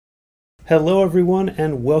Hello, everyone,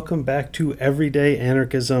 and welcome back to Everyday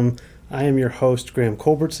Anarchism. I am your host, Graham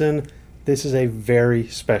Culbertson. This is a very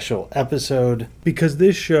special episode because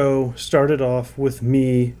this show started off with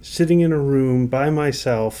me sitting in a room by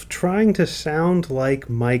myself trying to sound like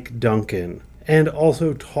Mike Duncan and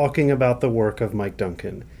also talking about the work of Mike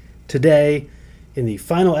Duncan. Today, in the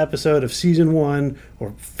final episode of Season 1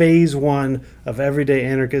 or Phase 1 of Everyday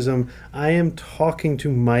Anarchism, I am talking to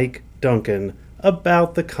Mike Duncan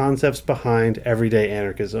about the concepts behind Everyday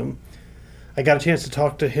Anarchism. I got a chance to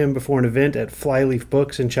talk to him before an event at Flyleaf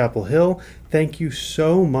Books in Chapel Hill. Thank you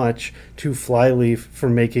so much to Flyleaf for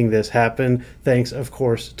making this happen. Thanks, of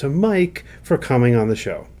course, to Mike for coming on the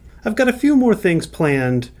show. I've got a few more things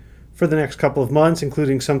planned for the next couple of months,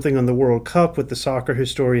 including something on the World Cup with the soccer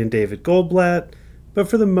historian David Goldblatt. But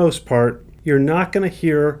for the most part, you're not going to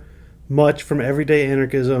hear much from Everyday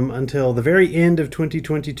Anarchism until the very end of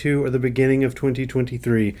 2022 or the beginning of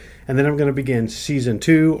 2023. And then I'm going to begin Season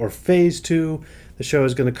 2 or Phase 2. The show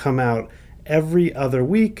is going to come out every other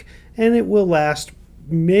week, and it will last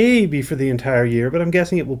maybe for the entire year, but I'm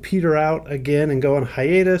guessing it will peter out again and go on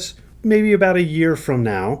hiatus maybe about a year from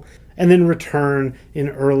now, and then return in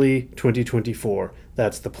early 2024.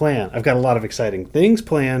 That's the plan. I've got a lot of exciting things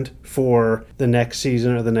planned for the next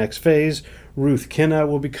season or the next phase. Ruth Kenna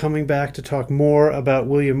will be coming back to talk more about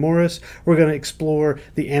William Morris. We're going to explore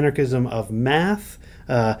the anarchism of math,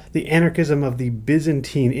 the anarchism of the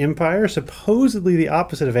Byzantine Empire, supposedly the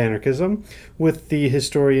opposite of anarchism, with the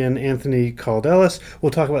historian Anthony Caldelas.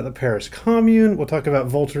 We'll talk about the Paris Commune. We'll talk about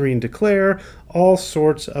Voltairine de Cleyre, all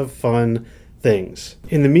sorts of fun things.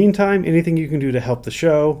 In the meantime, anything you can do to help the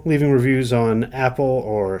show, leaving reviews on Apple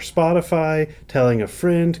or Spotify, telling a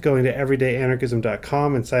friend, going to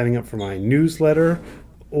everydayanarchism.com and signing up for my newsletter,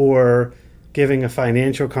 or giving a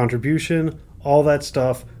financial contribution, all that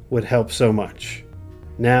stuff would help so much.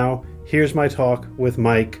 Now, here's my talk with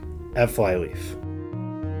Mike at Flyleaf.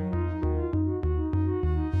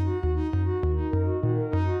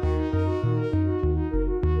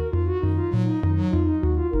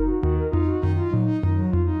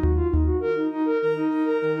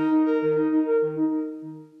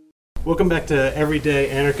 Welcome back to Everyday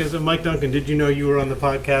Anarchism. Mike Duncan, did you know you were on the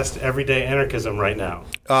podcast Everyday Anarchism right now?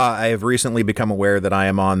 I have recently become aware that I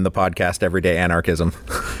am on the podcast Everyday Anarchism.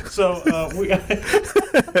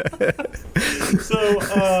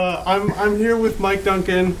 I'm here with Mike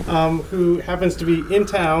Duncan, who happens to be in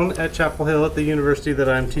town at Chapel Hill at the university that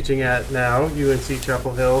I'm teaching at now, UNC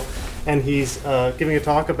Chapel Hill, and he's giving a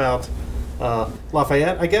talk about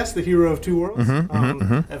Lafayette, I guess, the hero of two worlds,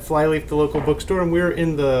 at Flyleaf, the local bookstore, and we're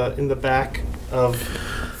in the back of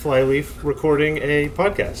Flyleaf recording a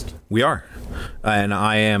podcast. We are. And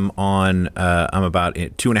I am on, I'm about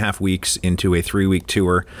 2.5 weeks into a 3-week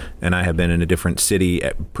tour, and I have been in a different city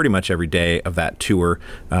pretty much every day of that tour,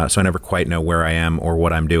 so I never quite know where I am or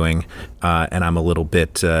what I'm doing, and I'm a little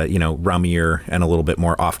bit, rummier and a little bit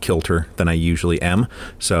more off-kilter than I usually am,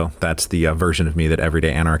 so that's the version of me that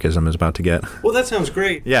Everyday Anarchism is about to get. Well, that sounds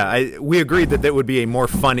great. Yeah, we agreed that would be a more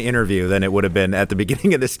fun interview than it would have been at the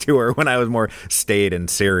beginning of this tour when I was more staid and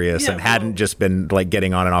serious and hadn't just been like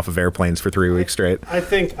getting on and off of airplanes for 3 weeks straight. I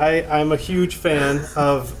think I'm a huge fan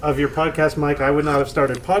of your podcast, Mike. I would not have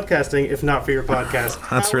started podcasting if not for your podcast.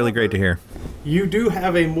 That's really great to hear. You do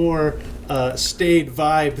have a more staid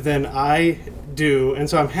vibe than I do, and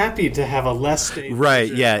so I'm happy to have a less staid.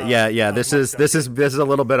 Right? Yeah. This is a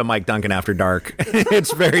little bit of Mike Duncan after dark.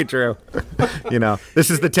 It's very true. This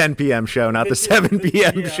is the 10 p.m. show, not the 7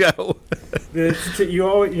 p.m. show.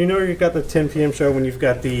 You've got the 10 p.m. show when you've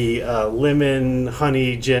got the lemon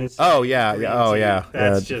honey gin. Oh yeah.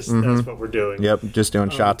 That's that's what we're doing. Yep, just doing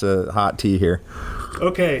shots of hot tea here.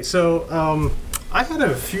 Okay, so I had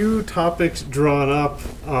a few topics drawn up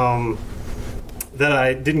that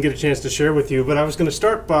I didn't get a chance to share with you, but I was going to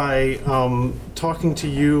start by talking to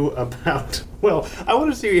you about, I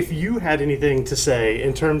want to see if you had anything to say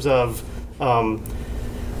in terms of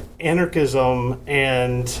anarchism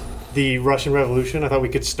and the Russian Revolution. I thought we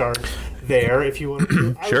could start there if you want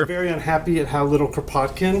to. I was very unhappy at how little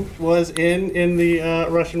Kropotkin was in the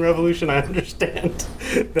Russian Revolution. I understand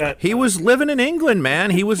that he was living in England,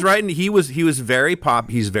 man. He was writing. He's very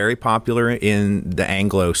popular in the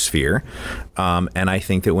Anglo sphere, and I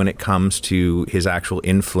think that when it comes to his actual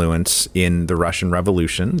influence in the Russian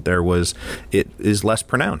Revolution, it is less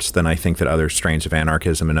pronounced than I think that other strains of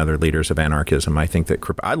anarchism and other leaders of anarchism. I think that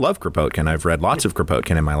I love Kropotkin. I've read lots of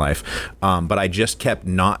Kropotkin in my life, but I just kept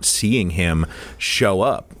not seeing him him show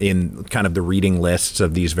up in kind of the reading lists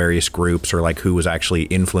of these various groups, or like who was actually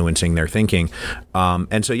influencing their thinking.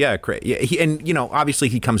 And so, obviously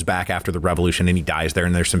he comes back after the revolution and he dies there,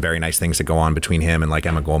 and there's some very nice things that go on between him and like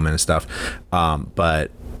Emma Goldman and stuff.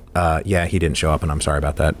 But he didn't show up, and I'm sorry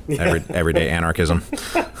about that. Everyday anarchism.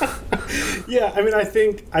 Yeah, I mean,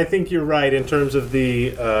 I think you're right in terms of the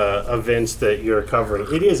events that you're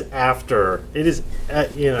covering. It is after the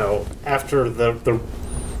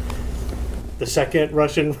second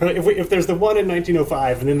Russian. If there's the one in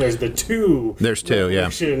 1905, and then there's the two. There's two,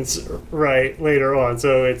 revolutions, right, later on.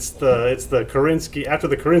 So it's the Kerensky, after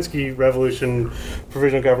the Kerensky Revolution,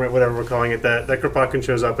 provisional government, whatever we're calling it, that Kropotkin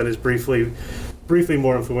shows up and is briefly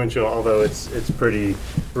more influential, although it's pretty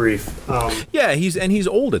brief. He's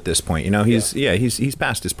old at this point. He's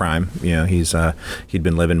past his prime. He'd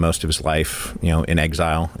been living most of his life, in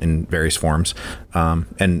exile in various forms,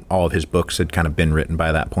 and all of his books had kind of been written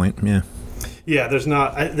by that point. Yeah,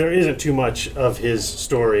 there isn't too much of his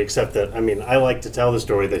story, except that, I mean, I like to tell the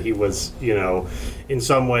story that he was, in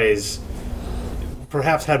some ways,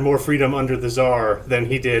 perhaps had more freedom under the Tsar than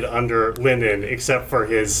he did under Lenin, except for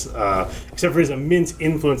his immense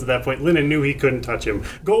influence at that point. Lenin knew he couldn't touch him.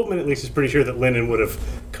 Goldman, at least, is pretty sure that Lenin would have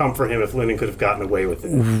come for him if Lenin could have gotten away with it.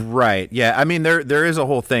 Right. Yeah. I mean, there is a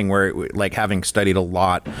whole thing where, like, having studied a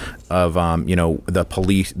lot of,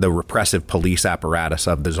 the repressive police apparatus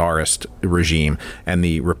of the Tsarist regime and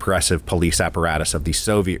the repressive police apparatus of the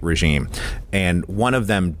Soviet regime, and one of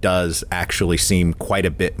them does actually seem quite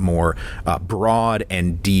a bit more broad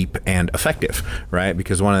and deep and effective, right?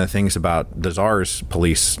 Because one of the things about the Tsar's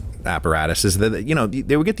police apparatus is that,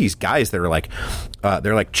 they would get these guys that are like,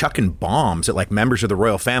 they're like chucking bombs at like members of the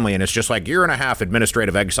royal family, and it's just like, year and a half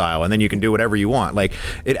administrative exile, and then you can do whatever you want. Like,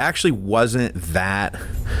 it actually wasn't that,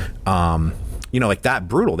 like that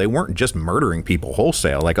brutal. They weren't just murdering people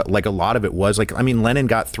wholesale. Like a lot of it was like, I mean, Lenin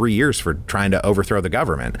got 3 years for trying to overthrow the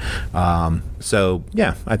government. So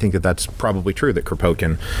yeah, I think that's probably true that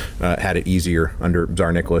Kropotkin had it easier under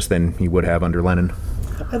Tsar Nicholas than he would have under Lenin.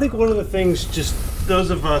 I think one of the things, just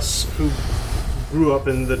those of us who grew up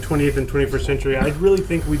in the 20th and 21st century, I really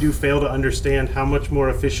think we do fail to understand how much more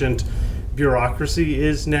efficient bureaucracy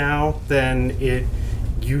is now than it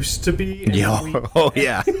used to be. Yeah.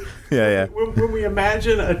 When we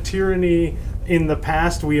imagine a tyranny in the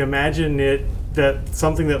past, we imagine that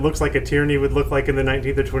something that looks like a tyranny would look like in the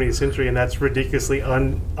 19th or 20th century, and that's ridiculously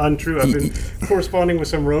untrue. I've been corresponding with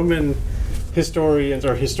some Roman historians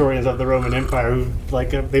of the Roman Empire who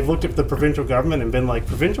they've looked at the provincial government and been like,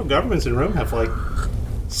 provincial governments in Rome have like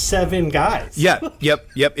 7 guys. Yep.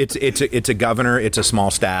 It's a governor, it's a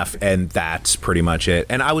small staff, and that's pretty much it.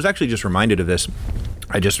 And I was actually just reminded of this.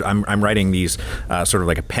 I'm writing these sort of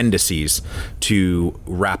like appendices to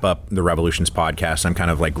wrap up the Revolutions podcast. I'm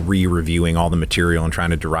kind of like re-reviewing all the material and trying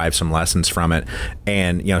to derive some lessons from it.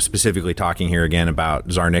 And, specifically talking here again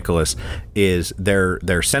about Tsar Nicholas is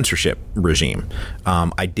their censorship regime.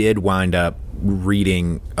 I did wind up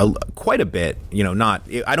reading quite a bit,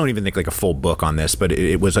 I don't even think like a full book on this, but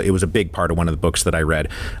it was a big part of one of the books that I read.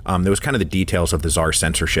 There was kind of the details of the Tsar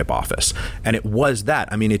censorship office, and it was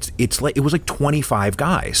that. I mean, it's like, it was like 25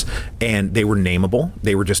 guys, and they were nameable.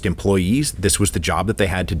 They were just employees. This was the job that they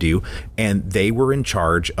had to do, and they were in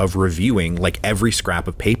charge of reviewing like every scrap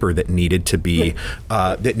of paper that needed to be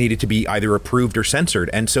either approved or censored.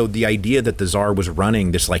 And so the idea that the Tsar was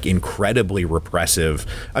running this like incredibly repressive,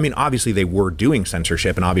 I mean, obviously they were doing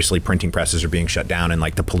censorship, and obviously printing presses are being shut down, and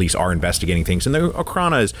like the police are investigating things, and the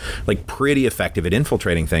Okhrana is like pretty effective at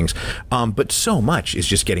infiltrating things, but so much is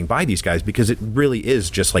just getting by these guys because it really is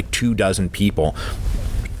just like 24 people,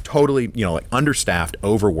 totally like understaffed,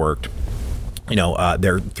 overworked.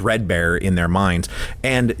 They're threadbare in their minds.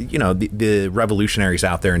 And, the revolutionaries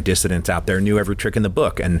out there and dissidents out there knew every trick in the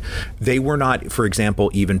book. And they were not, for example,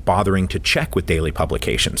 even bothering to check with daily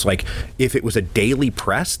publications. Like, if it was a daily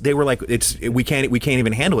press, they were like, we can't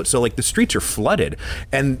even handle it. So like the streets are flooded,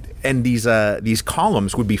 and these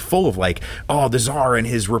columns would be full of like, oh, the Tsar and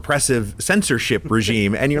his repressive censorship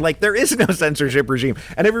regime. And you're like, there is no censorship regime.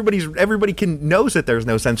 And everybody knows that there's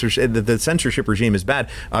no censorship, that the censorship regime is bad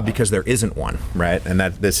because there isn't one. Right, and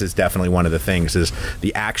this is definitely one of the things, is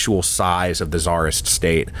the actual size of the Tsarist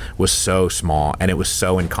state was so small, and it was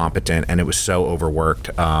so incompetent, and it was so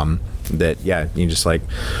overworked that you just like,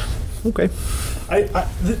 okay.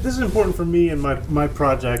 This is important for me in my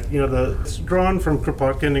project. It's drawn from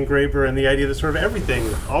Kropotkin and Graeber, and the idea that sort of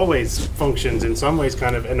everything always functions in some ways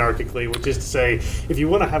kind of anarchically, which is to say, if you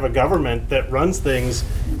want to have a government that runs things,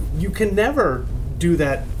 you can never do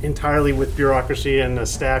that entirely with bureaucracy and a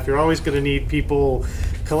staff. You're always going to need people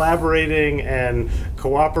collaborating and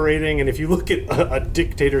cooperating. And if you look at a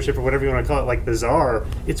dictatorship or whatever you want to call it, like the Tsar,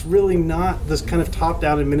 it's really not this kind of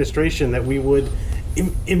top-down administration that we would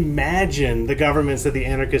imagine the governments that the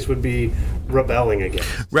anarchists would be rebelling against.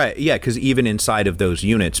 Right, yeah, because even inside of those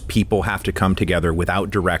units, people have to come together without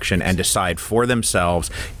direction and decide for themselves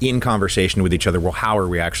in conversation with each other, well, how are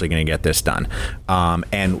we actually going to get this done?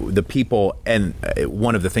 And the people, and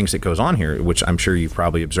one of the things that goes on here, which I'm sure you've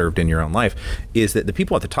probably observed in your own life, is that the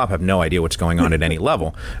people at the top have no idea what's going on at any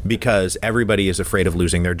level because everybody is afraid of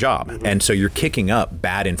losing their job. Mm-hmm. And so you're kicking up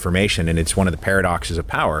bad information, and it's one of the paradoxes of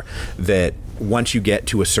power that once you get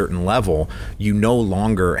to a certain level, you no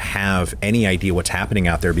longer have any idea what's happening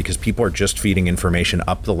out there because people are just feeding information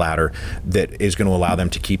up the ladder that is going to allow them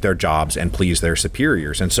to keep their jobs and please their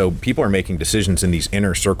superiors. And so people are making decisions in these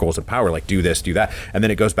inner circles of power, like do this, do that. And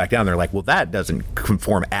then it goes back down. They're like, well, that doesn't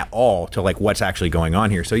conform at all to like what's actually going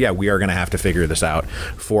on here. So yeah, we are going to have to figure this out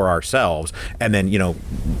for ourselves. And then,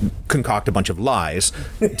 concoct a bunch of lies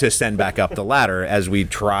to send back up the ladder as we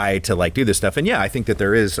try to like do this stuff. And yeah, I think that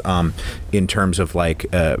there is, in terms of like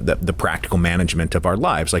the practical management of our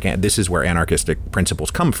lives, like this is where anarchistic principles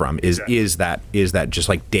come from. Is that just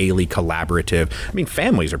like daily collaborative? I mean,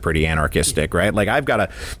 families are pretty anarchistic, right? Like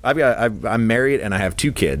I'm married and I have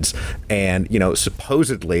 2 kids, and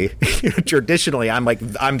supposedly, traditionally,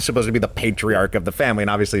 I'm supposed to be the patriarch of the family, and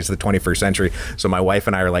obviously it's the 21st century, so my wife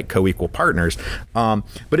and I are like co-equal partners.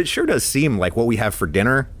 But it sure does seem like what we have for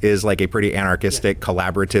dinner is like a pretty anarchistic,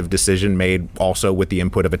 collaborative decision made also with the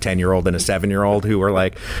input of a 10-year-old and a 7-year-old who are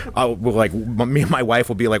like, me and my wife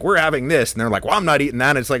will be like, we're having this, and they're like, well, I'm not eating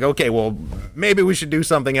that. And it's like, okay, well, maybe we should do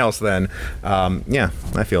something else then. Yeah,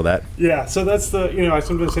 I feel that. Yeah, so that's the, I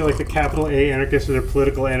sometimes say like the capital A anarchists or the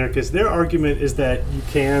political anarchists. Their argument is that you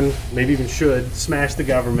can, maybe even should, smash the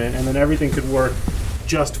government and then everything could work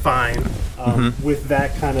just fine with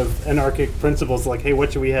that kind of anarchic principles, like, hey,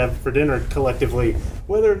 what should we have for dinner collectively?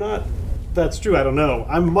 Whether or not that's true, I don't know.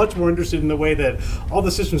 I'm much more interested in the way that all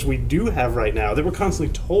the systems we do have right now that we're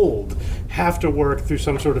constantly told have to work through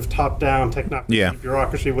some sort of top-down technocracy,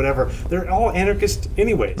 bureaucracy, whatever. They're all anarchist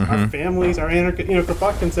anyways. Our families are anarchist.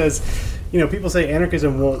 Kropotkin says, people say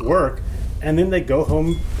anarchism won't work, and then they go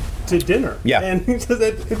home to dinner. Yeah, and he says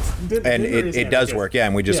that it does work. Yeah,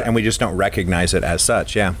 and we just don't recognize it as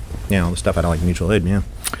such. Yeah, all the stuff out of like mutual aid. Yeah,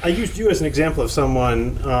 I used you as an example of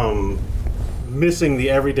someone missing the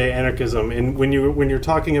everyday anarchism. And when you're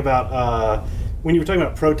talking about when you were talking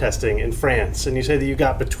about protesting in France, and you say that you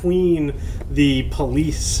got between the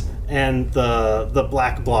police and the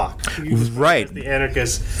black bloc, right? The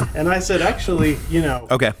anarchists, and I said actually,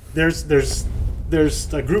 okay, there's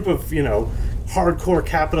a group of hardcore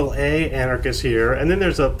capital A anarchists here, and then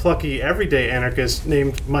there's a plucky everyday anarchist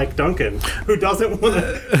named Mike Duncan who doesn't want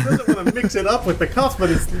to mix it up with the cuffs, but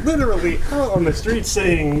it's literally out on the street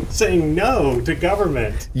saying no to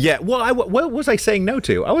government. Yeah, well, what was I saying no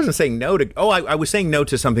to? I wasn't saying no to. I was saying no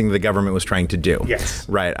to something the government was trying to do. Yes,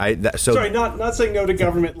 right. Sorry, not saying no to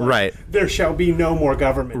government. Like, right. There shall be no more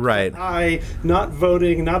government. Right. I, not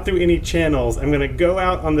voting, not through any channels, I'm going to go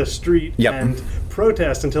out on the street and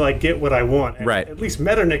protest until I get what I want. And right. At least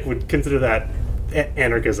Metternich would consider that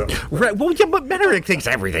anarchism. Right. Well, yeah, but Metternich thinks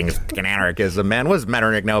everything's fucking anarchism, man. What does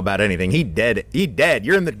Metternich know about anything? He dead.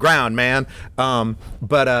 You're in the ground, man. So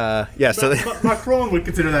Macron would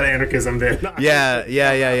consider that anarchism then.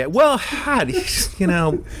 Yeah. Well, God,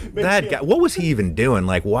 that guy. What was he even doing?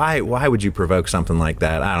 Like, why would you provoke something like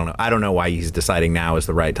that? I don't know. I don't know why he's deciding now is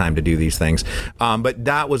the right time to do these things. But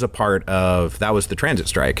that was that was the transit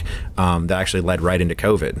strike that actually led right into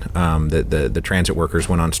COVID. The transit workers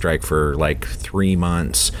went on strike for like 3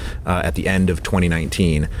 months at the end of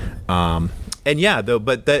 2019. And yeah, though,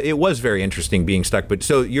 but it was very interesting being stuck. But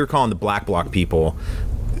so you're calling the black bloc people.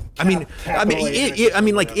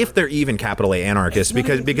 If they're even capital A anarchists,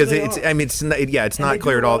 because it's not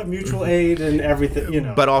clear at all. Mutual aid and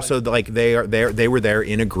everything, But also, like they were there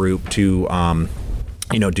in a group to.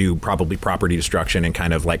 Do probably property destruction and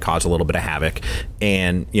kind of like cause a little bit of havoc.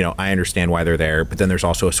 And, I understand why they're there, but then there's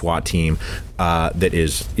also a SWAT team that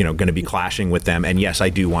is, going to be clashing with them. And yes, I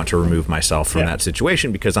do want to remove myself from that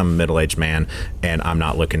situation because I'm a middle-aged man and I'm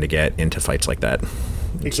not looking to get into fights like that.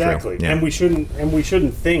 Exactly. Yeah. And we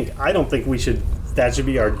shouldn't think, I don't think that should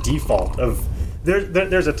be our default of,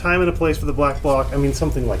 there's a time and a place for the black bloc. I mean,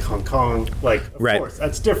 something like Hong Kong, of course,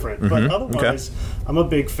 that's different. Mm-hmm. But otherwise, I'm a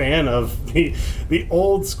big fan of the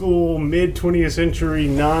old school mid 20th century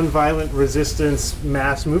nonviolent resistance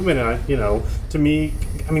mass movement. And to me,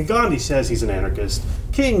 Gandhi says he's an anarchist.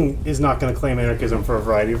 King is not going to claim anarchism for a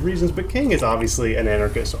variety of reasons, but King is obviously an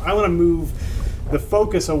anarchist. So I want to move the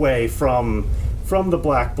focus away from the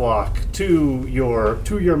black bloc to your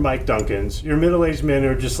Mike Duncans, your middle-aged men who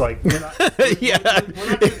are just like, we're not going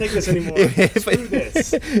to take this anymore. Screw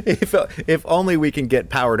this. If only we can get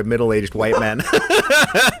power to middle-aged white men.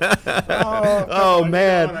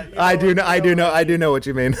 Man, I do know what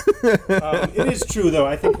you mean. It is true, though.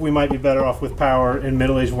 I think we might be better off with power in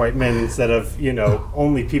middle-aged white men instead of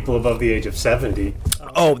only people above the age of 70.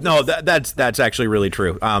 Oh no, that's actually really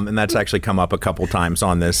true, and that's actually come up a couple times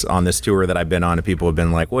on this tour that I've been on. And people have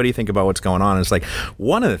been like, "What do you think about what's going on?" And it's like,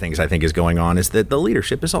 one of the things I think is going on is that the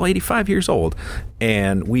leadership is all 85 years old,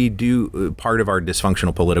 and we do part of our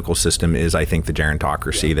dysfunctional political system is, I think, the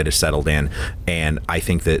gerontocracy that is settled in, and I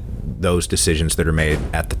think that those decisions that are made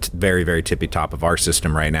at the very, very tippy top of our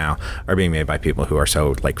system right now are being made by people who are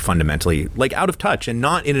so like fundamentally like out of touch, and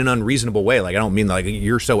not in an unreasonable way. Like, I don't mean like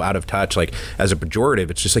you're so out of touch like as a pejorative.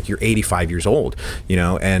 It's just like you're 85 years old,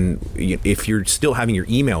 and if you're still having your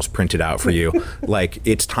emails printed out for you, like,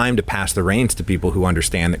 it's time to pass the reins to people who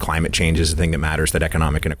understand that climate change is the thing that matters, that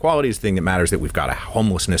economic inequality is the thing that matters, that we've got a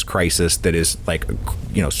homelessness crisis that is like,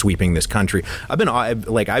 sweeping this country. I've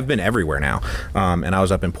been everywhere now, and I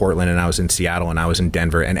was up in Portland, and I was in Seattle, and I was in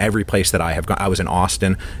Denver, and every place that I have gone, I was in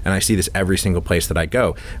Austin, and I see this every single place that I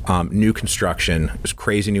go. New construction,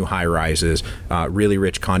 crazy new high rises, really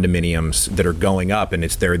rich condominiums that are going up, and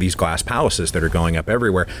there are these glass palaces that are going up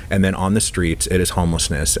everywhere. And then on the streets, it is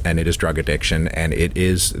homelessness, and it is drug addiction, and it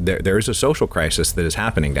is there is a social crisis that is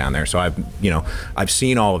happening down there. So I've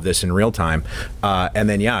seen all of this in real time, and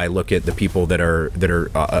then I look at the people that are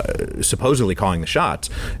supposedly calling the shots,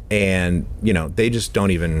 and they just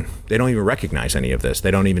don't even recognize any of this.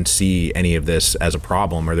 They don't even see any of this as a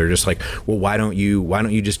problem, or they're just like, well, why don't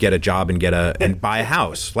you just get a job and buy a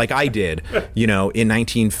house like I did, in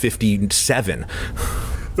 1957.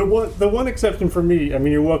 The one exception for me, I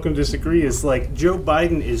mean, you're welcome to disagree, is like Joe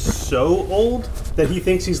Biden is so old that he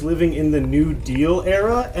thinks he's living in the New Deal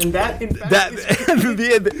era, and that in fact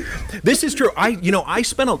this is true.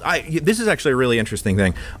 This is actually a really interesting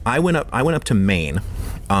thing. I went up to Maine.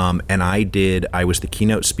 And I was the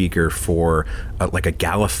keynote speaker for a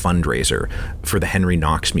gala fundraiser for the Henry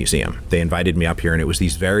Knox Museum. They invited me up here, and it was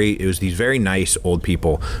these very nice old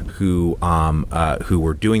people who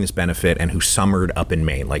were doing this benefit and who summered up in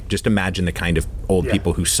Maine. Like, just imagine the kind of old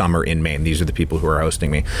people who summer in Maine. These are the people who are hosting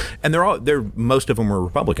me, and most of them were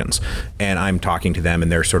Republicans. And I'm talking to them, and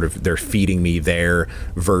they're feeding me their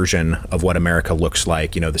version of what America looks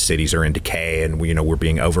like. The cities are in decay, and we're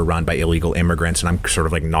being overrun by illegal immigrants, and I'm sort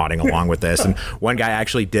of like nodding along with this. And one guy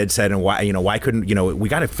actually said, and why couldn't, we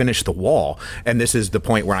got to finish the wall. And this is the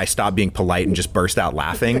point where I stopped being polite and just burst out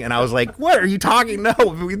laughing. And I was like, what are you talking? No,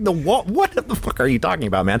 the wall, what the fuck are you talking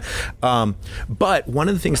about, man? But one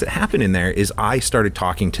of the things that happened in there is I started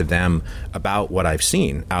talking to them about what I've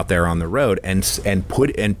seen out there on the road, and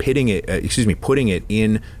putting it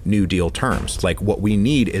in New Deal terms. Like, what we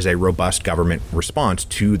need is a robust government response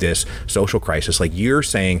to this social crisis. Like, you're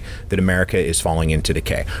saying that America is falling into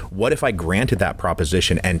decay. What if I granted that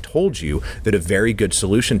proposition and told you that a very good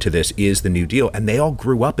solution to this is the New Deal? And they all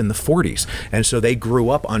grew up in the 40s. And so they grew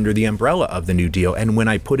up under the umbrella of the New Deal. And when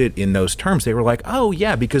I put it in those terms, they were like, oh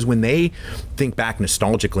yeah, because when they think back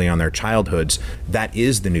nostalgically on their childhoods, that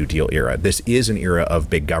is the New Deal era. This is an era of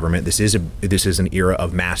big government. This is an era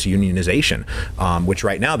of mass unionization, which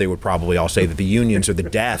right now they would probably all say that the unions are the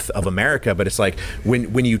death of America. But it's like,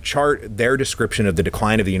 when you chart their description of the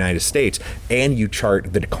decline of the United States and you chart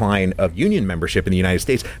the decline of union membership in the United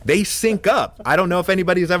States, they sync up. I don't know if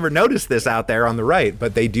anybody's ever noticed this out there on the right,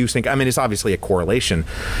 but they do sync. I mean, it's obviously a correlation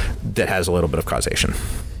that has a little bit of causation,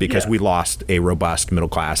 because we lost a robust middle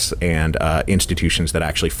class and institutions that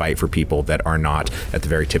actually fight for people that are not at the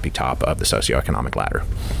very tippy top of the socioeconomic ladder.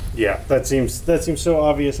 Yeah, that seems so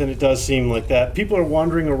obvious, and it does seem like that. People are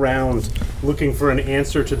wandering around looking for an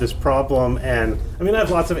answer to this problem, and I mean, I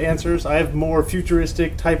have lots of answers. I have more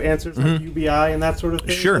futuristic type answers, like UBI and that sort of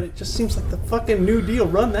thing. Sure. But it just seems like the fucking New Deal.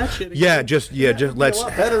 Run that shit again. Just let's. A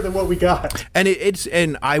lot better than what we got. And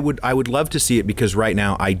and I would love to see it, because right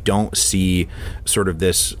now I don't see sort of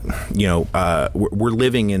this. We're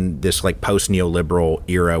living in this like post neoliberal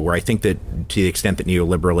era where I think that to the extent that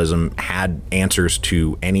neoliberalism had answers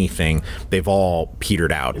to anything, they've all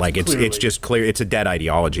petered out. It's just clear it's a dead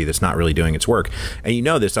ideology that's not really doing its work. And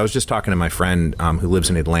this, I was just talking to my friend who lives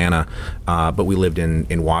in Atlanta, but we lived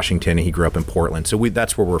in Washington, and he grew up in Portland. So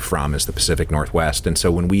that's where we're from, is the Pacific Northwest. And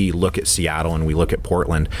so when we look at Seattle and we look at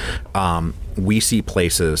Portland, we see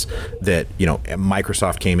places that,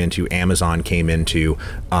 Microsoft came into, Amazon came into,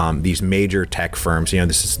 these major tech firms.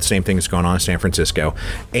 This is the same thing that's going on in San Francisco.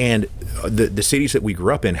 And the cities that we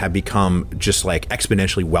grew up in have become just like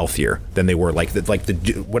exponentially wealthier than they were, to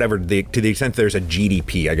the extent there's a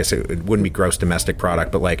GDP. I guess it wouldn't be gross domestic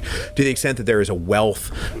product, but like to the extent that there is a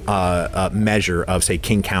wealth measure of, say,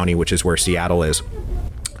 King County, which is where Seattle is.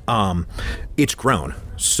 It's grown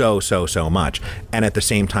so much. And at the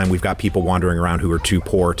same time, we've got people wandering around who are too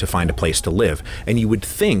poor to find a place to live. And you would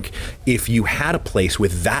think if you had a place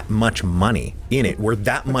with that much money in it, where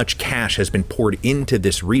that much cash has been poured into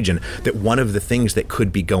this region, that one of the things that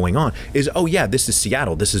could be going on is, oh yeah, this is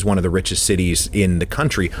Seattle. This is one of the richest cities in the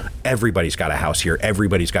country. Everybody's got a house here.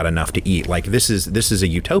 Everybody's got enough to eat. Like this is a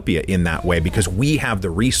utopia in that way, because we have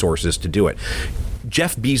the resources to do it.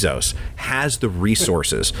 Jeff Bezos has the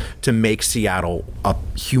resources to make Seattle a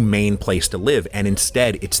humane place to live, and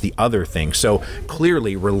instead it's the other thing. So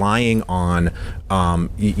clearly relying on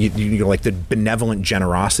like the benevolent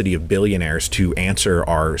generosity of billionaires to answer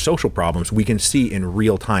our social problems, we can see in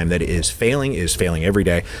real time that it is failing every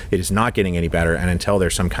day. It is not getting any better. And until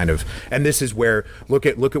there's some kind of, and this is where, look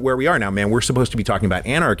at where we are now, man. We're supposed to be talking about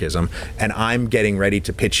anarchism, and I'm getting ready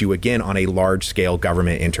to pitch you again on a large scale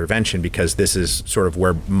government intervention, because this is sort of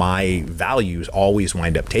where my values always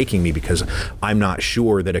wind up taking me, because I'm not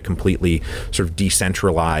sure that a completely sort of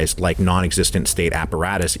decentralized, like non-existent state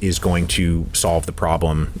apparatus is going to solve the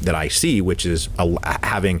problem that I see, which is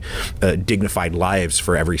having dignified lives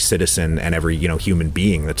for every citizen and every human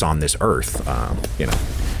being that's on this earth.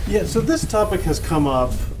 Yeah, so this topic has come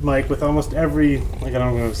up, Mike, with almost every, like, I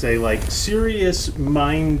don't want to say, like,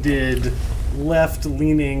 serious-minded,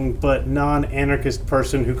 left-leaning, but non-anarchist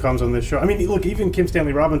person who comes on this show. I mean, look, even Kim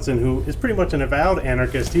Stanley Robinson, who is pretty much an avowed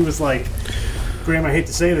anarchist, he was like, Graham, I hate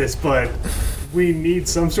to say this, but we need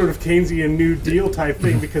some sort of Keynesian New Deal type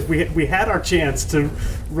thing, because we had our chance to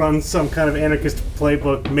run some kind of anarchist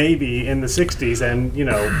playbook maybe in the 60s, and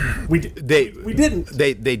we didn't.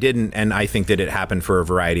 They didn't, and I think that it happened for a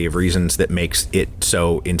variety of reasons that makes it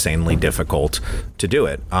so insanely difficult to do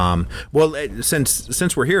it. Well,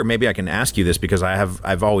 since we're here, maybe I can ask you this, because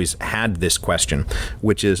I've always had this question,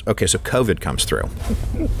 which is, okay, so COVID comes through,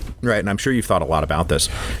 right? And I'm sure you've thought a lot about this.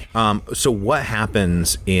 So what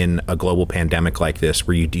happens in a global pandemic like this,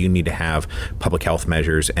 where you need to have public health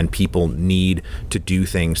measures and people need to do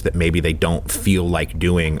things that maybe they don't feel like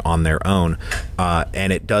doing on their own?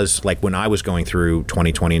 And it does, like when I was going through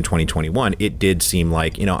 2020 and 2021, it did seem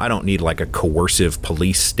like, I don't need like a coercive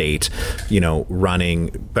police state,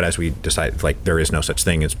 running. But as we decided, like, there is no such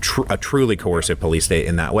thing as a truly coercive police state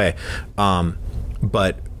in that way.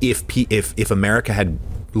 But if America had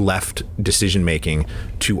left decision making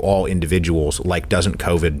to all individuals, like, doesn't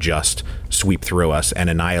COVID just sweep through us and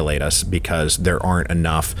annihilate us because there aren't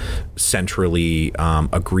enough centrally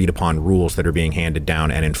agreed upon rules that are being handed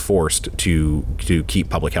down and enforced to keep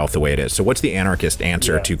public health the way it is? So what's the anarchist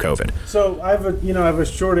answer to COVID? So I have a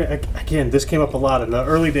short, again, this came up a lot in the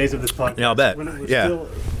early days of this podcast. Yeah, I'll bet.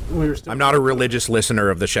 I'm not a religious listener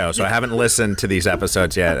of the show, so I haven't listened to these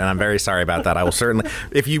episodes yet, and I'm very sorry about that. I will certainly,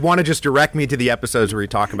 if you want to just direct me to the episodes where we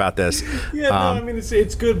talk about this. Yeah, no, I mean,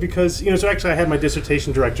 it's good because, so actually I had my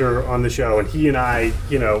dissertation director on the show, and he and I,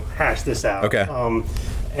 hashed this out. Okay.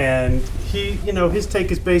 And he, his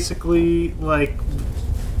take is basically like,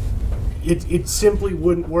 it simply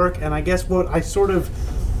wouldn't work, and I guess what I sort of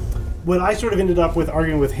ended up with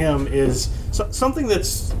arguing with him is something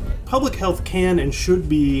that's public health can and should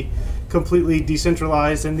be completely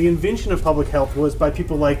decentralized, and the invention of public health was by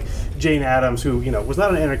people like Jane Addams, who was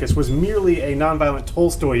not an anarchist, was merely a nonviolent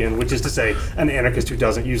Tolstoyan, which is to say an anarchist who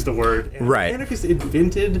doesn't use the word. And right. Anarchists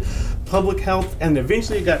invented public health, and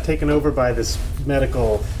eventually it got taken over by this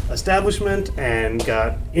medical establishment and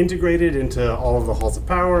got integrated into all of the halls of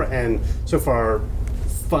power, and so far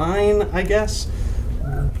fine, I guess.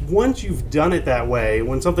 Once you've done it that way,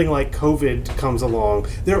 when something like COVID comes along,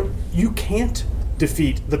 you can't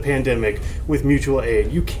defeat the pandemic with mutual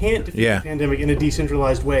aid. You can't defeat the pandemic in a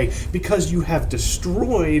decentralized way because you have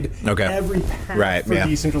destroyed every path for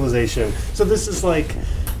decentralization. So this is like,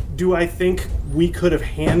 do I think we could have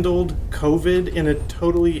handled COVID in a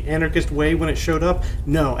totally anarchist way when it showed up?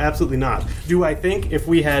 No, absolutely not. Do I think if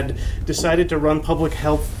we had decided to run public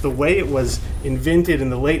health the way it was invented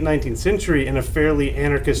in the late 19th century in a fairly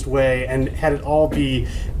anarchist way and had it all be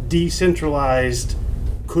decentralized,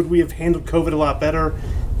 could we have handled COVID a lot better?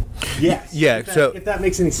 Yes. Yeah. If that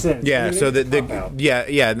makes any sense. Yeah. I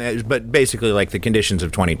mean, but basically, like, the conditions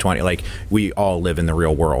of 2020, like, we all live in the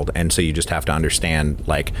real world, and so you just have to understand,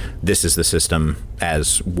 like, this is the system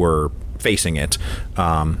as we're facing it.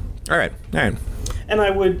 All right. And I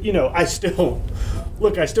would, I still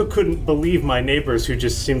couldn't believe my neighbors who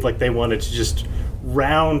just seemed like they wanted to just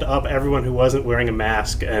round up everyone who wasn't wearing a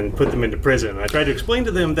mask and put them into prison. And I tried to explain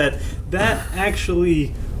to them that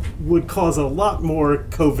actually would cause a lot more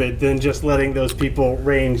COVID than just letting those people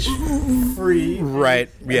range free. Right.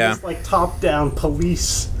 Yeah. It's like top-down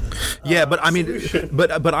police. Yeah, but I mean,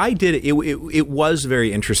 but I did it. It was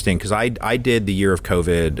very interesting because I did the year of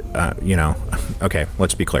COVID. Okay,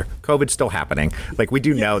 let's be clear. COVID's still happening. Like, we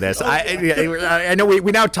do know this. I know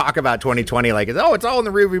we now talk about 2020 like it's all in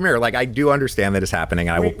the rearview mirror. Like, I do understand that it's happening.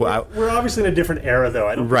 And we're obviously in a different era, though.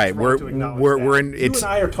 I don't think it's wrong to acknowledge that. You and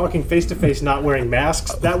I are talking face to face, not wearing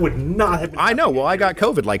masks. That would not have been. I know. Well, I got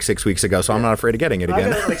COVID like 6 weeks ago, so I'm not afraid of getting it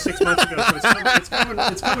again. I got it like 6 months ago, so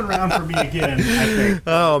it's coming around for me again, I think.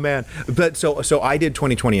 Oh man. But so I did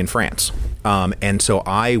 2020 in France. And so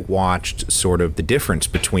I watched sort of the difference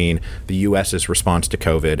between the U.S.'s response to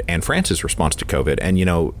COVID and France's response to COVID. And,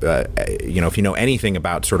 if you know anything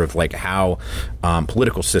about sort of like how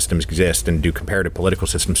political systems exist and do comparative political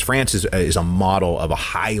systems, France is a model of a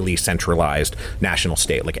highly centralized national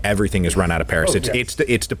state. Like, everything is run out of Paris.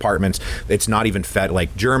 It's departments. It's not even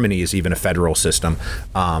like Germany is even a federal system.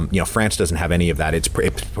 France doesn't have any of that. It's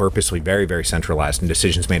purposely very, very centralized, and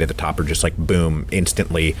decisions made at the top are just like boom,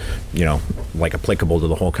 instantly, like applicable to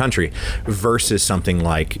the whole country, versus something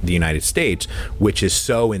like the United States, which is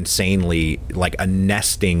so insanely like a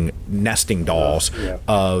nesting dolls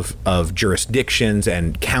of jurisdictions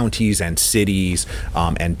and counties and cities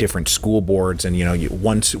and different school boards. And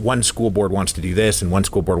one school board wants to do this and one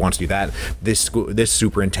school board wants to do that. This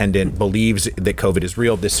superintendent believes that COVID is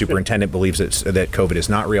real. This superintendent believes that COVID is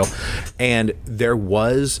not real. And there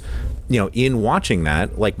was, in watching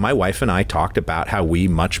that, like, my wife and I talked about how we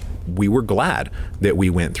were glad that we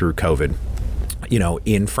went through COVID,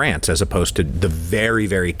 in France, as opposed to the very,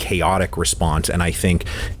 very chaotic response. And I think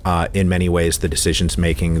in many ways the decisions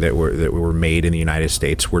making that were made in the United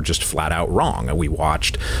States were just flat out wrong. And we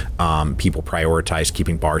watched people prioritize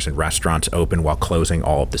keeping bars and restaurants open while closing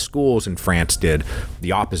all of the schools. And France did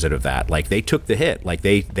the opposite of that. Like, they took the hit. Like,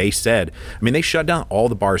 they said, they shut down all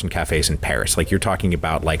the bars and cafes in Paris. Like, you're talking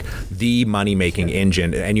about like the money making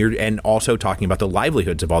engine, and also talking about the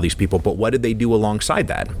livelihoods of all these people. But what did they do alongside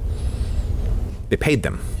that? They paid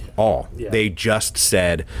them all. Yeah. They just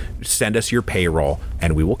said, send us your payroll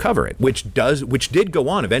and we will cover it, which did go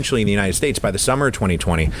on eventually in the United States. By the summer of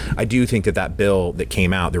 2020, I do think that bill that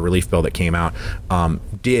came out, the relief bill that came out,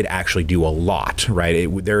 did actually do a lot, right?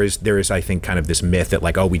 There is, I think, kind of this myth that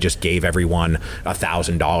like, oh, we just gave everyone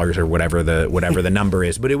 $1,000 or whatever the number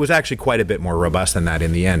is, but it was actually quite a bit more robust than that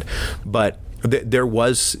in the end. But it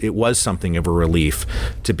was something of a relief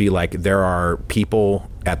to be like, there are people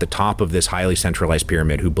at the top of this highly centralized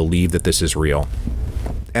pyramid who believe that this is real,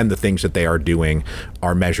 and the things that they are doing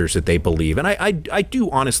are measures that they believe. And I do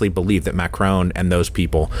honestly believe that Macron and those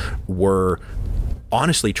people were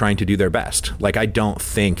honestly trying to do their best. Like, I don't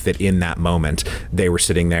think that in that moment they were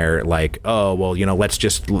sitting there like, oh, well, let's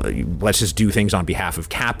just do things on behalf of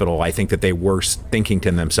capital. I think that they were thinking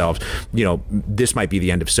to themselves, this might be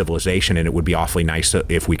the end of civilization, and it would be awfully nice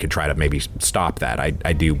if we could try to maybe stop that.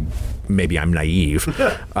 I do. Maybe I'm naive,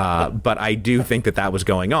 but I do think that was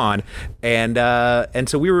going on, and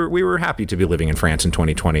so we were happy to be living in France in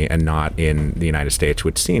 2020 and not in the United States,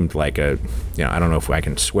 which seemed like I don't know if I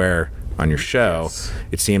can swear on your show. Yes.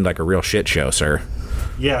 It seemed like a real shit show, sir.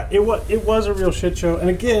 Yeah, it was a real shit show. And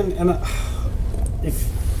again,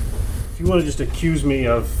 if you want to just accuse me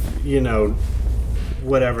of,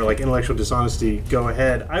 whatever, like intellectual dishonesty, go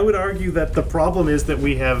ahead. I would argue that the problem is that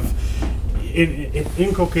we have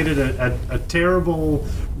inculcated a terrible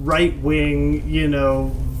right-wing,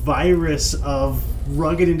 virus of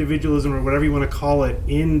rugged individualism, or whatever you want to call it,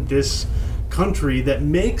 in this country that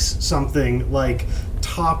makes something like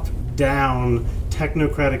top-down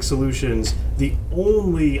technocratic solutions the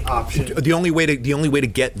only option. The only way to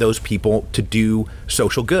get those people to do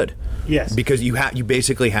social good. Yes. Because you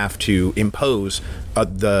basically have to impose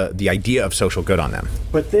the idea of social good on them.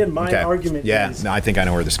 But then my argument is... I think I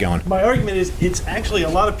know where this is going. My argument is it's actually a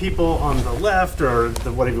lot of people on the left, or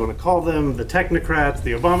whatever you want to call them, the technocrats,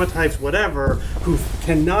 the Obama types, whatever, who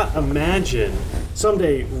cannot imagine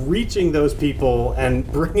someday reaching those people and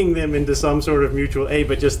bringing them into some sort of mutual aid,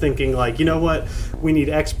 but just thinking like, you know what, we need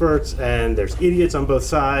experts and there's idiots on both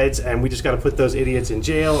sides, and we just got to put those idiots in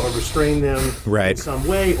jail or restrain them in some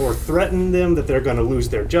way, or threaten them that they're going to lose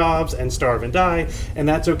their jobs and starve and die, and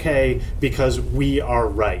that's okay because we are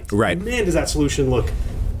right. Right. Man, does that solution look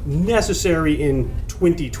necessary in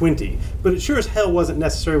 2020. But it sure as hell wasn't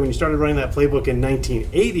necessary when you started running that playbook in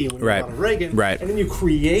 1980 when you were Ronald Reagan. Right. And then you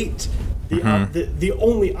create the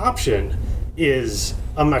only option is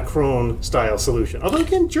a Macron-style solution. Although,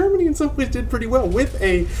 again, Germany in some ways did pretty well with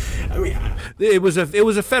it was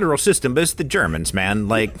a federal system, but it's the Germans, man.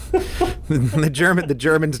 Like the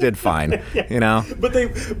Germans did fine, you know.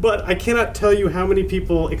 But I cannot tell you how many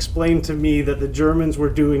people explained to me that the Germans were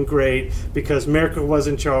doing great because Merkel was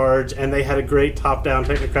in charge and they had a great top-down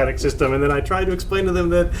technocratic system. And then I tried to explain to them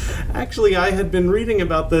that actually I had been reading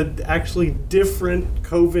about the actually different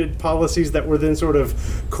COVID policies that were then sort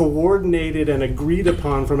of coordinated and agreed upon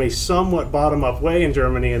from a somewhat bottom-up way in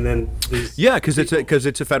Germany, and then because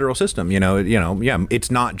it's a federal system,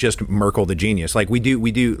 it's not just Merkel the genius. Like we do.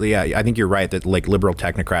 Yeah, I think you're right that like liberal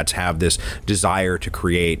technocrats have this desire to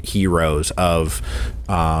create heroes of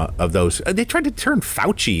those. They tried to turn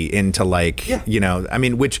Fauci into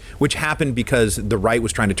which happened because the right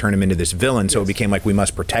was trying to turn him into this villain. So it became like we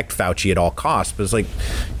must protect Fauci at all costs. But it's like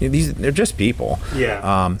they're just people.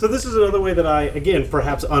 Yeah. So this is another way that I, again,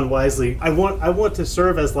 perhaps unwisely, I want to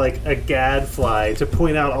serve as like a gadfly to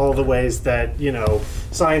point out all the ways that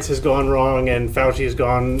science has gone wrong and Fauci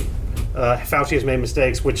has made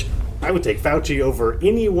mistakes, which I would take Fauci over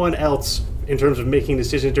anyone else in terms of making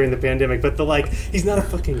decisions during the pandemic. But he's not a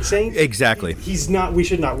fucking saint. Exactly. He's not. We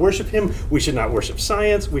should not worship him. We should not worship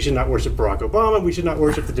science. We should not worship Barack Obama. We should not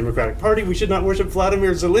worship the Democratic Party. We should not worship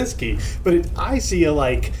Vladimir Zelensky. But I see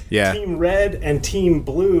Team Red and Team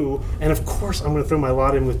Blue, and of course I'm going to throw my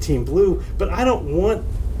lot in with Team Blue. But I don't want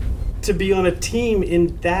to be on a team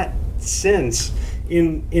in that sense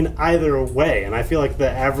in either way. And I feel like the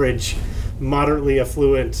average moderately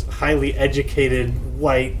affluent, highly educated,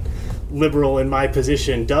 white liberal in my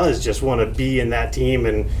position does just want to be in that team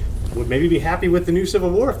and would maybe be happy with the new Civil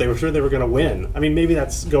War if they were sure they were going to win. I mean, maybe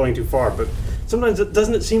that's going too far, but sometimes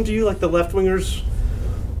doesn't it seem to you like the left-wingers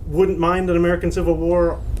wouldn't mind an American Civil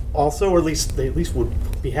War also, or they at least would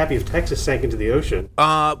be happy if Texas sank into the ocean?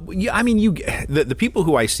 Yeah, I mean, the people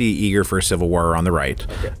who I see eager for a civil war are on the right.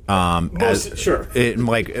 Okay. Sure.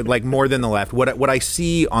 Like more than the left. What I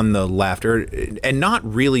see on the left, and not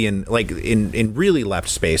really in really left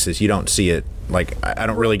spaces, you don't see it. Like I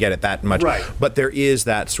don't really get it that much. Right. But there is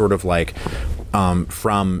that sort of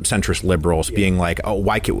from centrist liberals being like, oh,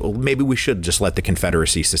 maybe we should just let the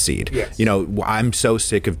Confederacy secede. Yes. I'm so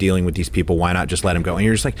sick of dealing with these people. Why not just let them go? And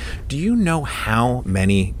you're just like, do you know how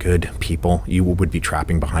many good people you would be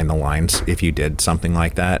trapping behind the lines if you did something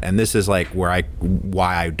like that? And this is like why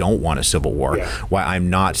I don't want a civil war. Yeah. Why I'm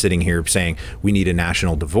not sitting here saying we need a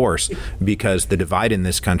national divorce, because the divide in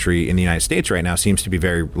this country, in the United States right now, seems to be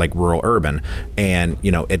very like rural urban. And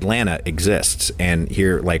Atlanta exists, and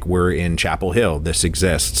here we're in Chapel Hill. This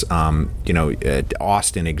exists.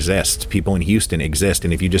 Austin exists. People in Houston exist.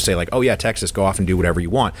 And if you just say oh yeah, Texas, go off and do whatever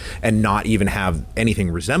you want, and not even have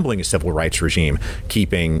anything resembling a civil rights regime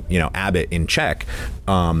keeping Abbott in check,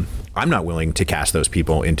 I'm not willing to cast those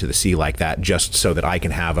people into the sea like that just so that I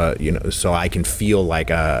can have so I can feel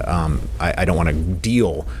like I don't want to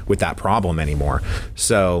deal with that problem anymore.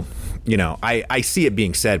 So I see it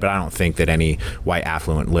being said, but I don't think that any white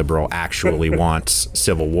affluent liberal actually wants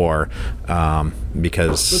civil war,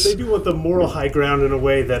 because... But they do want the moral high ground in a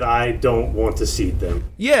way that I don't want to cede them.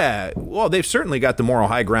 Yeah, well, they've certainly got the moral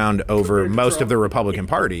high ground over most of the Republican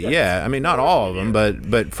Party. Yeah, I mean, not all of them,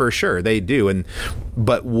 but for sure they do.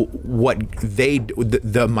 But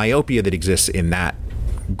the myopia that exists in that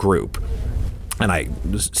group, and I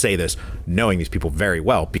say this knowing these people very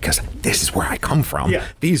well because this is where I come from. Yeah.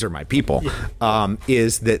 These are my people. Yeah.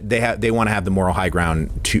 Is that they want to have the moral high ground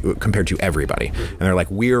compared to everybody, and they're like,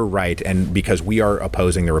 we're right, and because we are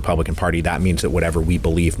opposing the Republican Party, that means that whatever we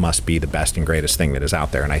believe must be the best and greatest thing that is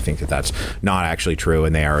out there. And I think that that's not actually true,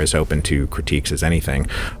 and they are as open to critiques as anything.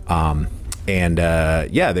 The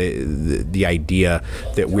idea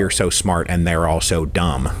that we're so smart and they're all so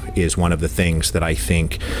dumb is one of the things that I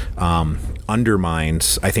think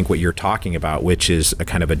undermines, I think, what you're talking about, which is a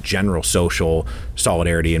kind of a general social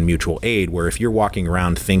solidarity and mutual aid, where if you're walking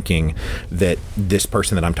around thinking that this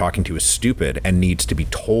person that I'm talking to is stupid and needs to be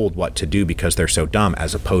told what to do because they're so dumb,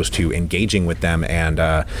 as opposed to engaging with them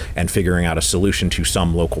and figuring out a solution to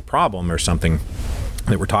some local problem or something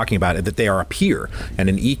that we're talking about, that they are a peer and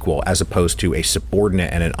an equal, as opposed to a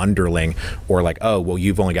subordinate and an underling, or oh, well,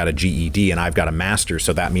 you've only got a GED and I've got a master's,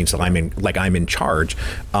 so that means that I'm in charge.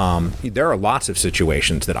 There are lots of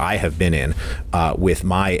situations that I have been in with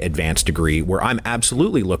my advanced degree where I'm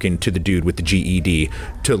absolutely looking to the dude with the GED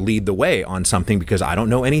to lead the way on something because I don't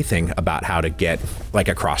know anything about how to get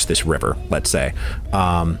across this river, let's say.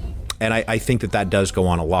 And I think that does go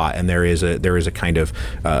on a lot, and there is a kind of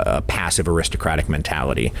a passive aristocratic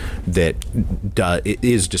mentality that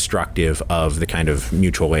is destructive of the kind of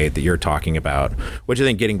mutual aid that you're talking about, which I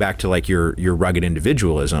think, getting back to like your rugged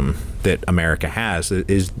individualism that America has,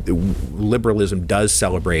 is liberalism does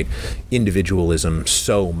celebrate individualism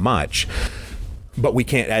so much. But we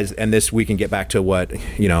can't, we can get back to what,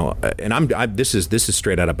 this is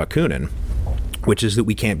straight out of Bakunin, which is that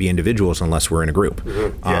we can't be individuals unless we're in a group.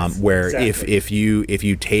 Mm-hmm. Yes, where exactly. if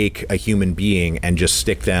you take a human being and just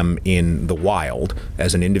stick them in the wild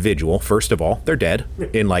as an individual, first of all, they're dead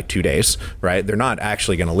in like 2 days, right? They're not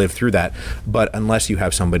actually going to live through that. But unless you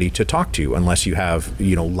have somebody to talk to, unless you have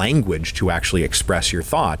language to actually express your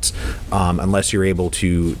thoughts, unless you're able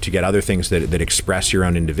to get other things that express your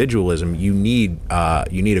own individualism, you need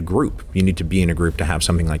a group. You need to be in a group to have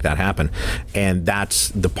something like that happen. And that's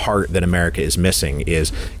the part that America is missing,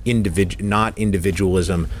 is not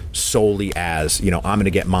individualism solely as, I'm going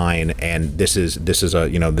to get mine, and this is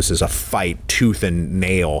a fight tooth and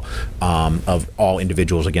nail of all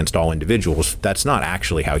individuals against all individuals. That's not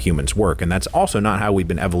actually how humans work, and that's also not how we've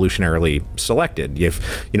been evolutionarily selected.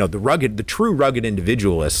 If the true rugged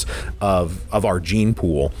individualists of our gene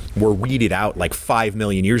pool were weeded out like 5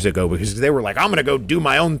 million years ago because they were like, I'm going to go do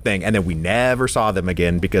my own thing, and then we never saw them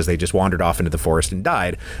again because they just wandered off into the forest and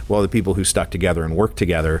died. Well, the people who stuck together and worked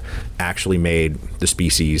together actually made the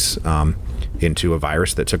species into a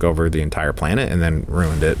virus that took over the entire planet and then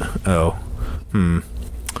ruined it. Oh,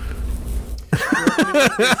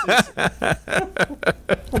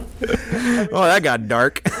 that got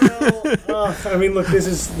dark. Look, this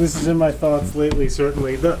is in my thoughts lately,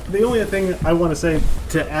 certainly. The only thing I want to say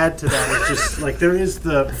to add to that is just, like, there is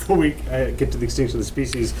before we get to the extinction of the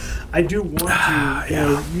species, I do want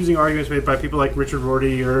to, using arguments made by people like Richard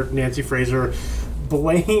Rorty or Nancy Fraser,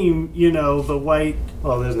 blame, the white,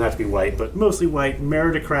 well, it doesn't have to be white, but mostly white,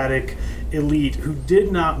 meritocratic elite who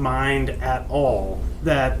did not mind at all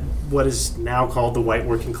that what is now called the white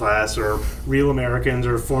working class, or real Americans,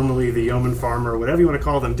 or formerly the yeoman farmer, whatever you want to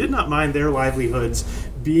call them, did not mind their livelihoods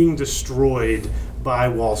being destroyed by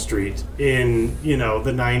Wall Street in, the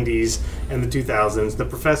 90s and the 2000s. The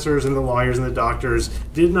professors and the lawyers and the doctors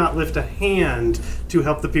did not lift a hand to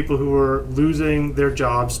help the people who were losing their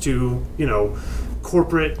jobs to,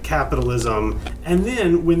 corporate capitalism. And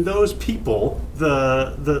then when those people,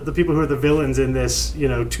 the people who are the villains in this,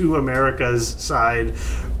 to America's side,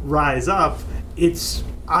 rise up,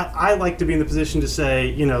 I like to be in the position to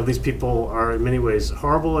say, these people are in many ways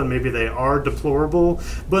horrible and maybe they are deplorable,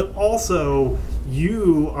 but also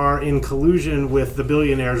you are in collusion with the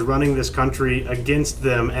billionaires running this country against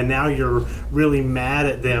them, and now you're really mad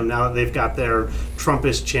at them now that they've got their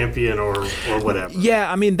Trumpist champion or whatever.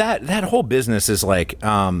 Yeah, that whole business is like,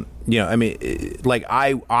 I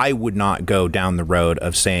would not go down the road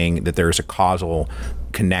of saying that there's a causal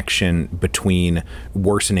connection between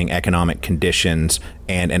worsening economic conditions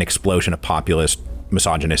and an explosion of populist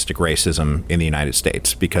misogynistic racism in the United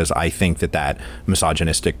States, because I think that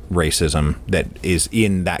misogynistic racism that is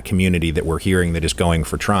in that community that we're hearing that is going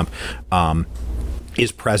for Trump is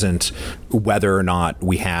present whether or not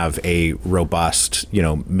we have a robust,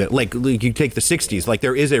 like you take the 60s, like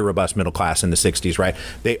there is a robust middle class in the 60s, right?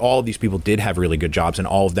 All of these people did have really good jobs, and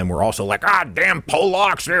all of them were also like, damn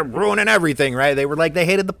Polacks, they're ruining everything, right? They were like, they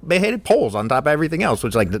hated Poles on top of everything else,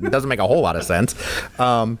 which doesn't make a whole lot of sense.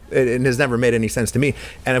 It has never made any sense to me.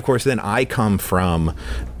 And of course, then I come from,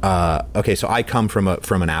 I come from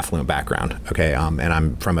an affluent background, okay? And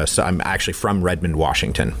I'm actually from Redmond,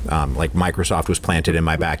 Washington. Like Microsoft was planted in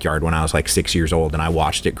my backyard when I was like 6 years old, and I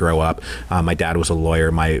watched it grow up. My dad was a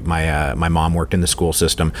lawyer. My mom worked in the school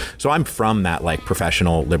system. So I'm from that like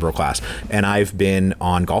professional liberal class, and I've been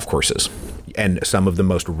on golf courses. And some of the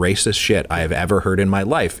most racist shit I have ever heard in my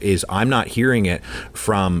life is, I'm not hearing it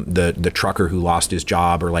from the trucker who lost his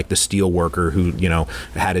job, or like the steel worker who,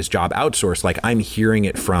 had his job outsourced. Like, I'm hearing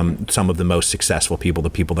it from some of the most successful people, the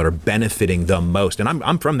people that are benefiting the most. And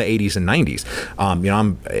I'm from the 80s and 90s.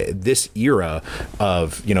 I'm this era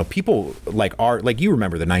of, people like you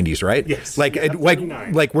remember the 90s, right? Yes.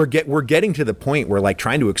 We're getting to the point where like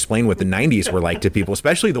trying to explain what the 90s were like to people,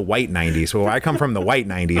 especially the white 90s. So I come from the white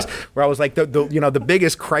 90s, where I was like, the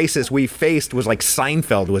biggest crisis we faced was like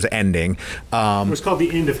Seinfeld was ending. It was called the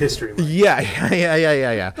end of history. Right?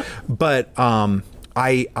 Yeah. But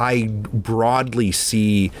I broadly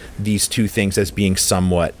see these two things as being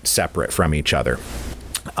somewhat separate from each other.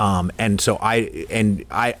 And so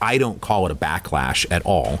I don't call it a backlash at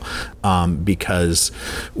all, because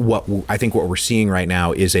I think what we're seeing right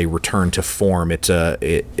now is a return to form. It's to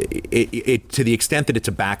the extent that it's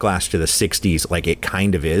a backlash to the 60s, like it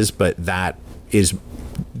kind of is, but that is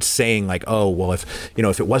saying like, oh, well, if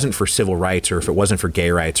it wasn't for civil rights, or if it wasn't for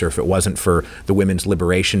gay rights, or if it wasn't for the women's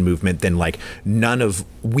liberation movement, then like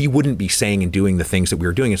we wouldn't be saying and doing the things that we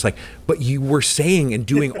were doing. It's like, but you were saying and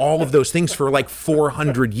doing all of those things for like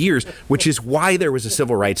 400 years, which is why there was a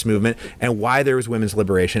civil rights movement, and why there was women's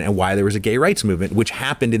liberation, and why there was a gay rights movement, which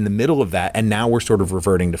happened in the middle of that. And now we're sort of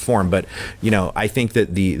reverting to form. But, I think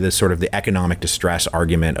that the sort of the economic distress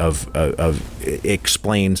argument of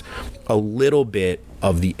explains a little bit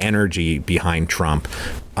of the energy behind Trump,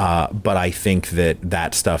 but I think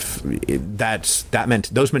that stuff,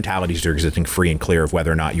 those mentalities are existing free and clear of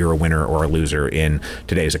whether or not you're a winner or a loser in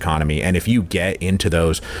today's economy. And if you get into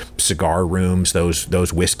those cigar rooms,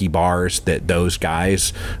 those whiskey bars, that those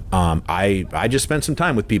guys, I just spent some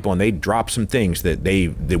time with people, and they dropped some things that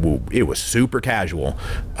it was super casual,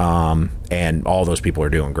 and all those people are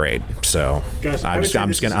doing great. So Guys, I'm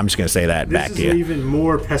just gonna say that back to you. This is an even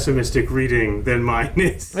more pessimistic reading than mine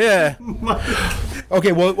is. Yeah.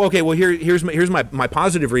 Okay. Well. Here's my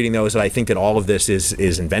positive reading, though, is that I think that all of this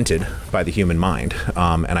is invented by the human mind,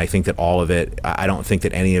 and I think that all of it. I don't think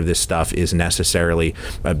that any of this stuff is necessarily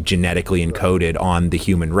genetically encoded on the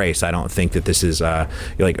human race. I don't think that this is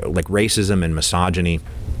like racism and misogyny.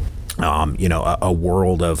 A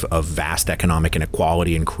world of vast economic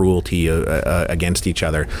inequality and cruelty against each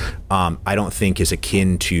other, I don't think is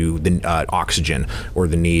akin to the oxygen, or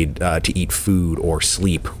the need to eat food or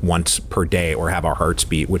sleep once per day, or have our hearts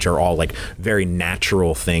beat, which are all like very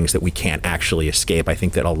natural things that we can't actually escape. I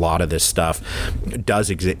think that a lot of this stuff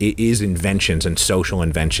is inventions and social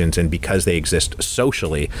inventions, and because they exist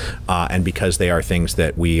socially, and because they are things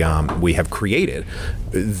that we have created,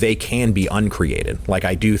 they can be uncreated. Like,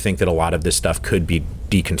 I do think that a lot of this stuff could be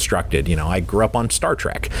deconstructed. I grew up on Star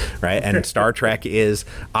Trek, right? And Star Trek is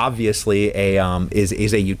obviously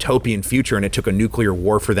is a utopian future, and it took a nuclear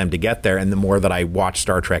war for them to get there. And the more that I watch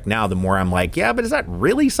Star Trek now, the more I'm like, yeah, but is that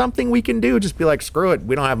really something we can do? Just be like, screw it,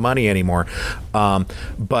 we don't have money anymore.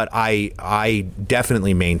 But I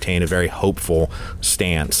definitely maintain a very hopeful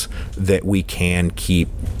stance that we can keep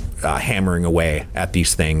hammering away at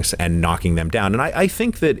these things and knocking them down. And I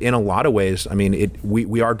think that in a lot of ways, I mean,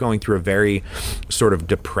 we are going through a very sort of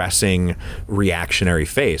depressing reactionary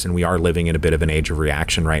phase, and we are living in a bit of an age of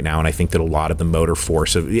reaction right now. And I think that a lot of the motor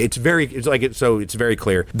force of it's very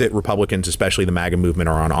clear that Republicans, especially the MAGA movement,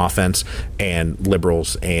 are on offense, and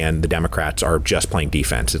liberals and the Democrats are just playing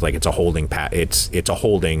defense. It's like it's a holding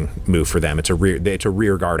move for them. It's a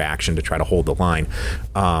rear guard action to try to hold the line.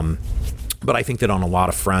 But I think that on a lot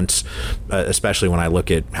of fronts, especially when I look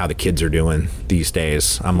at how the kids are doing these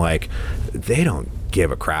days, I'm like, they don't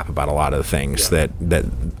give a crap about a lot of the things that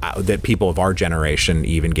people of our generation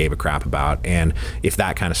even gave a crap about. And if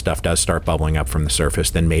that kind of stuff does start bubbling up from the surface,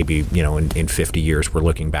 then maybe, in 50 years, we're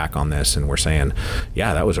looking back on this and we're saying,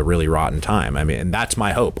 yeah, that was a really rotten time. I mean, and that's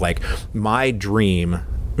my hope. Like, my dream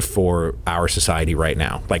for our society right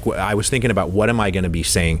now, like, I was thinking about, what am I going to be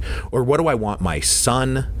saying, or what do I want my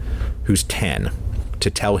son, who's 10, to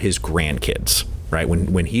tell his grandkids, right?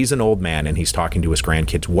 When he's an old man and he's talking to his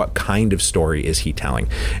grandkids, what kind of story is he telling?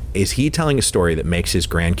 Is he telling a story that makes his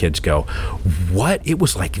grandkids go, what? It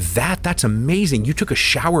was like that? That's amazing. You took a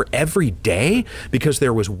shower every day because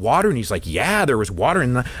there was water? And he's like, yeah, there was water.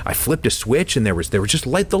 And I flipped a switch and there was just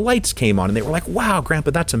light. The lights came on and they were like, wow, Grandpa,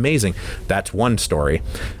 that's amazing. That's one story.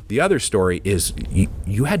 The other story is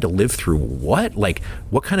you had to live through what? Like,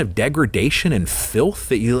 what kind of degradation and filth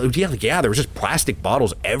that there was just plastic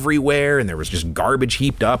bottles everywhere, and there was just garbage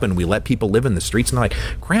heaped up, and we let people live in the streets. And they're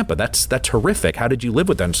like, Grandpa, that's horrific. How did you live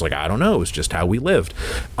with that? And it's like, I don't know. It was just how we lived.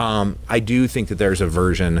 I do think that there's a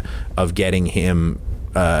version of getting him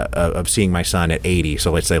of seeing my son at 80,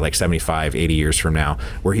 so let's say like 75, 80 years from now,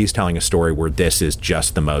 where he's telling a story where this is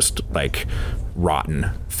just the most like rotten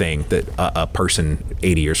thing that a person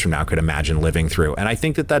 80 years from now could imagine living through. And I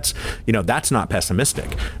think that that's not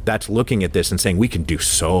pessimistic. That's looking at this and saying we can do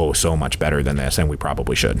so much better than this, and we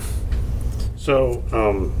probably should. So,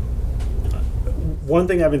 one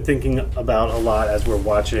thing I've been thinking about a lot as we're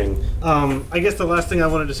watching, I guess the last thing I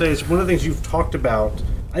wanted to say is one of the things you've talked about,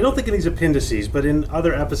 I don't think in these appendices, but in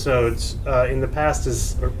other episodes in the past,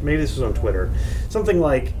 or maybe this was on Twitter, something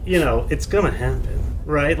like, it's going to happen,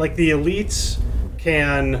 right? Like, the elites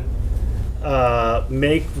can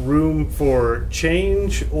make room for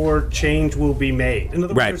change, or change will be made. In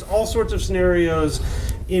other words, there's all sorts of scenarios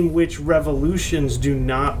in which revolutions do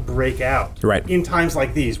not break out. Right. In times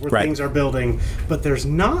like these, where Right. things are building, but there's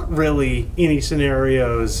not really any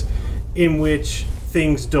scenarios in which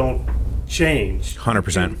things don't change.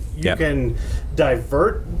 100%. You can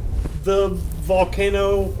divert the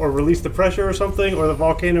volcano or release the pressure or something, or the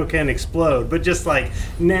volcano can explode. But just like,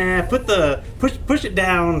 nah, push it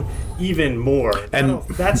down even more. And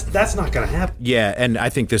that's not going to happen. Yeah, and I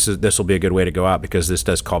think this will be a good way to go out, because this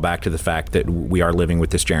does call back to the fact that we are living with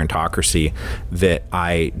this gerontocracy. That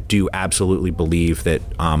I do absolutely believe that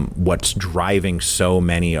what's driving so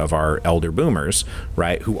many of our elder boomers,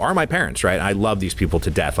 right, who are my parents, right? I love these people to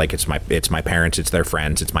death. Like it's my parents, it's their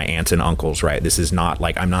friends, it's my aunts and uncles, right? This is not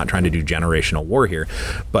like, I'm not trying to do generational war here,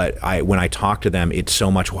 but when I talk to them, it's so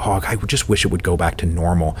much, oh, I just wish it would go back to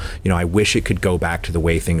normal. I wish it could go back to the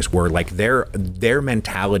way things were. Like their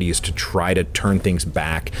mentality is to try to turn things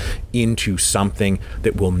back into something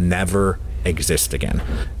that will never exist again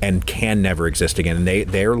and can never exist again. And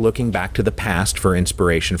they're looking back to the past for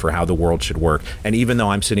inspiration for how the world should work. And even though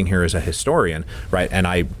I'm sitting here as a historian, right, and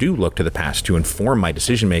I do look to the past to inform my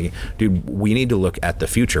decision making, dude, we need to look at the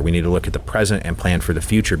future. We need to look at the present and plan for the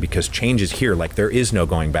future, because change is here. Like there is no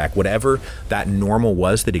going back. Whatever that normal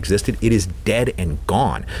was that existed, it is dead and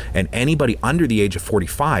gone. And anybody under the age of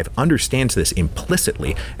 45 understands this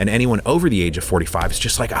implicitly. And anyone over the age of 45 is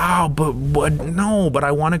just like, oh, but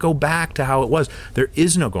I want to go back to how it was. There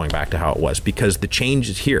is no going back to how it was, because the change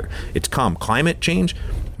is here. It's come. Climate change,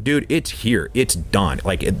 dude, it's here. It's done.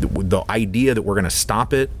 Like the idea that we're going to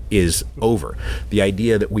stop it is over. The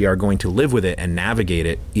idea that we are going to live with it and navigate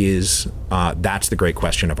it is that's the great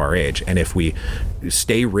question of our age. And if we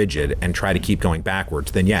stay rigid and try to keep going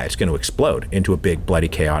backwards, then yeah, it's going to explode into a big, bloody,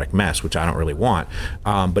 chaotic mess, which I don't really want.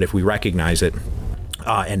 But if we recognize it,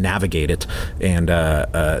 and navigate it, and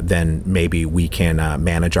then maybe we can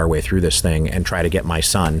manage our way through this thing and try to get my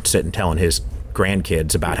son sitting telling his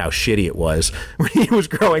grandkids about how shitty it was when he was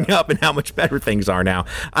growing up and how much better things are now.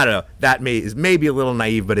 I don't know. That is maybe a little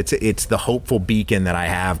naive, but it's the hopeful beacon that I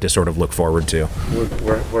have to sort of look forward to.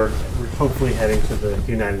 We're hopefully heading to the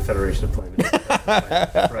United Federation of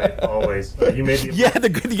Planets. Right, always. You may be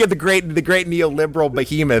the great neoliberal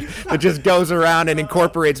behemoth that just goes around and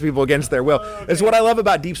incorporates people against their will. It's what I love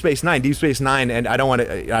about Deep Space Nine. Deep Space Nine, and I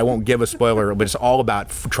won't give a spoiler, but it's all about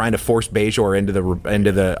trying to force Bajor into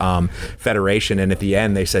the Federation. And at the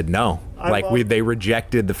end, they said no. They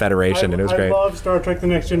rejected the Federation, and it was great. I love Star Trek: The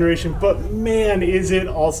Next Generation, but man, is it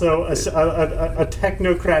also a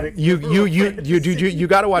technocratic? You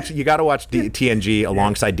got to watch TNG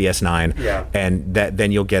alongside DS9, yeah. And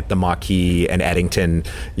then you'll get the Maquis and Eddington,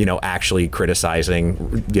 actually criticizing,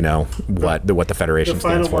 what the Federation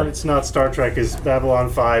stands for. The final one, it's not Star Trek, is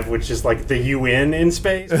Babylon 5, which is like the UN in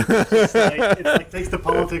space. It takes the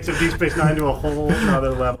politics of Deep Space Nine to a whole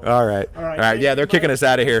other level. All right. Yeah, they're kicking us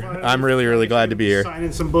out of here. I'm really glad to be here.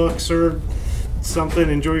 Signing some books or something.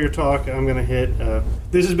 Enjoy your talk. I'm going to hit.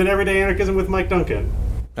 This has been Everyday Anarchism with Mike Duncan.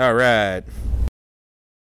 All right.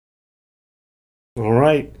 All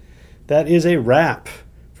right. That is a wrap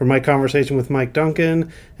for my conversation with Mike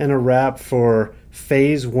Duncan, and a wrap for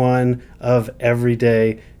Phase 1 of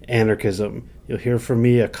Everyday Anarchism. You'll hear from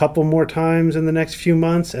me a couple more times in the next few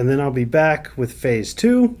months, and then I'll be back with Phase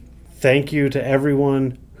 2. Thank you to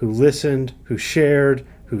everyone who listened, who shared,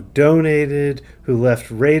 who donated, who left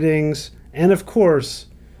ratings, and of course,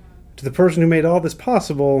 to the person who made all this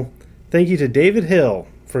possible, thank you to David Hill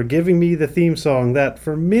for giving me the theme song that,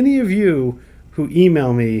 for many of you who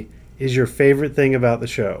email me, is your favorite thing about the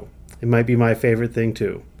show. It might be my favorite thing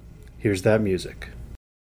too. Here's that music.